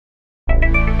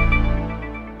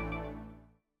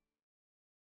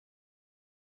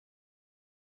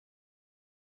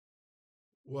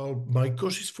Well,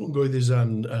 Mycosis Fungoides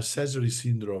and Sézary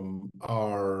syndrome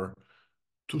are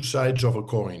two sides of a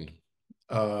coin.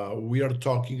 We are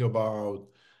talking about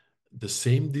the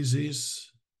same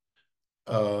disease,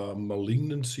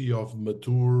 malignancy of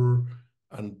mature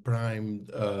and primed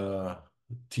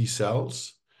T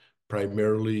cells,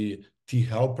 primarily T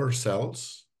helper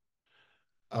cells,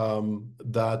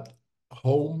 that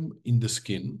home in the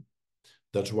skin.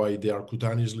 That's why they are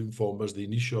cutaneous lymphomas. The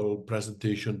initial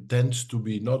presentation tends to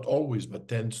be, not always, but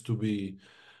tends to be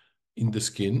in the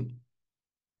skin.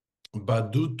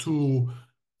 But due to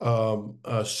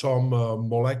some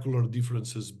molecular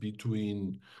differences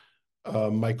between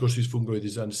Mycosis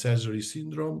fungoides and Sézary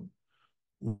syndrome,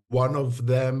 one of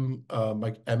them,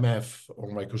 MF or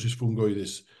Mycosis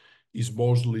fungoides, is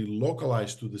mostly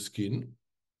localized to the skin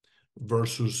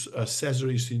versus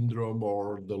Sézary syndrome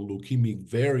or the leukemic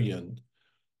variant,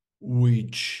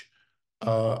 which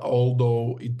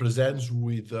although it presents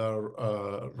with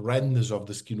redness of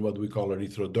the skin, what we call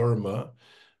erythroderma,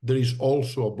 there is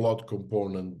also a blood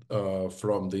component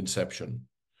from the inception.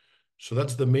 So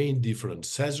that's the main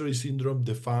difference. Sézary syndrome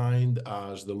defined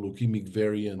as the leukemic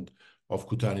variant of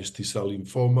cutaneous T-cell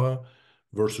lymphoma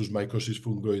versus Mycosis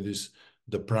fungoides,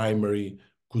 the primary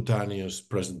cutaneous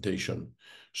presentation.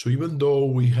 So even though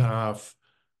we have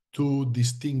two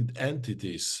distinct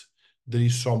entities, there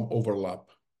is some overlap.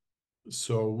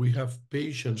 So we have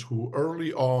patients who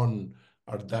early on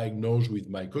are diagnosed with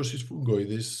Mycosis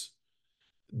fungoides.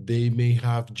 They may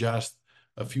have just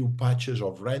a few patches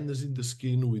of redness in the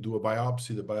skin. We do a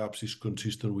biopsy. The biopsy is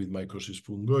consistent with Mycosis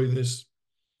fungoides.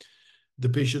 The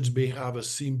patients may have a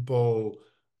simple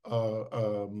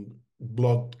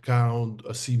blood count,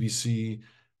 a CBC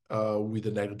with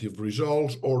a negative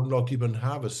result, or not even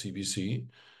have a CBC.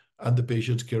 And the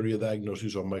patients carry a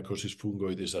diagnosis of Mycosis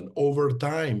fungoides. And over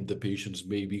time, the patients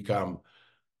may become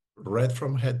red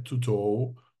from head to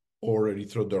toe or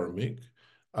erythrodermic.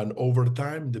 And over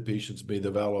time, the patients may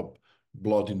develop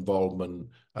blood involvement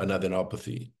and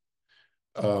adenopathy.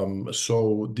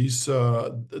 So this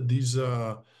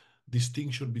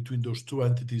distinction between those two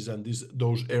entities and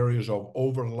those areas of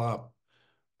overlap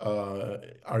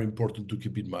are important to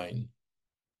keep in mind.